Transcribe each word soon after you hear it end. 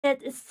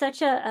that is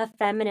such a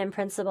feminine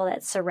principle,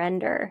 that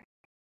surrender,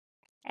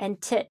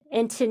 and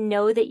to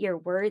know that you're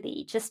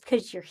worthy just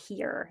because you're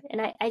here.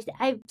 And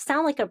I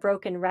sound like a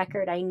broken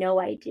record. I know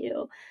I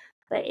do.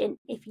 But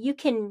if you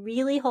can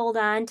really hold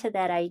on to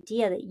that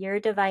idea that you're a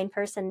divine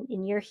person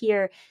and you're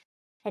here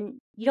and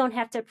you don't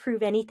have to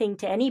prove anything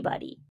to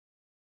anybody.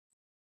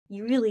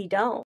 You really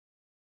don't.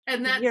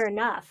 And that's you're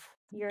enough.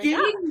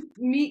 Getting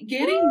me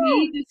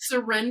to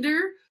surrender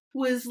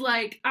was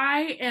like,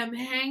 I am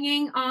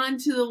hanging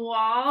onto the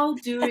wall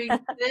doing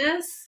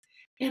this.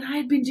 And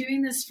I'd been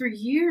doing this for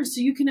years.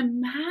 So you can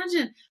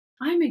imagine,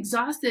 I'm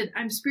exhausted.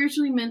 I'm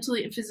spiritually,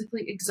 mentally, and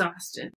physically exhausted.